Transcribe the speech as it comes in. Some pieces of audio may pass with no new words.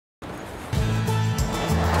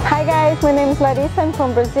Hi guys, my name is Larissa, I'm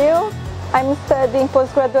from Brazil. I'm studying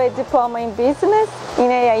postgraduate diploma in business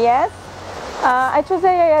in AIS. I chose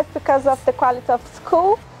AIS because of the quality of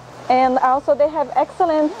school, and also they have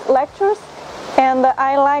excellent lectures, and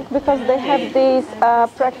I like because they have this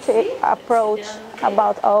practical approach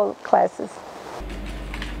about all classes.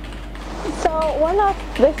 So one of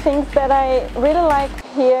the things that I really like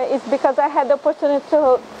here is because I had the opportunity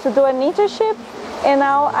to do an internship, and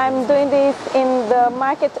now I'm doing this in the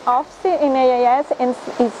market office in AIS, and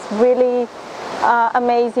it's really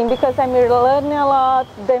amazing because I'm learning a lot.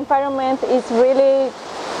 The environment is really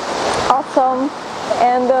awesome,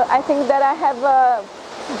 and I think that I have a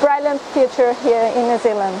brilliant future here in New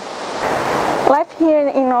Zealand. Life here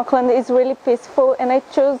in Auckland is really peaceful, and I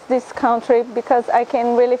chose this country because I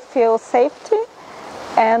can really feel safety.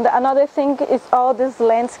 And another thing is all this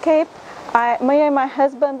landscape. Me and my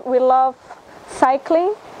husband, we love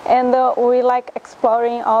cycling, and we like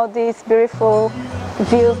exploring all these beautiful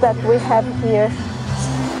views that we have here.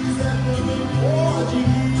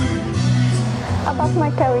 About my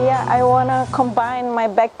career, I want to combine my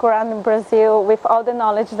background in Brazil with all the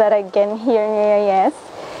knowledge that I gain here in AIS,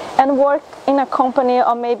 and work in a company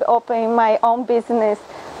or maybe open my own business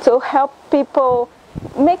to help people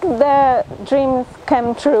make their dreams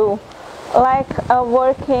come true, like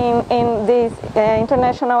working in this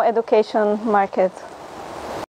international education market.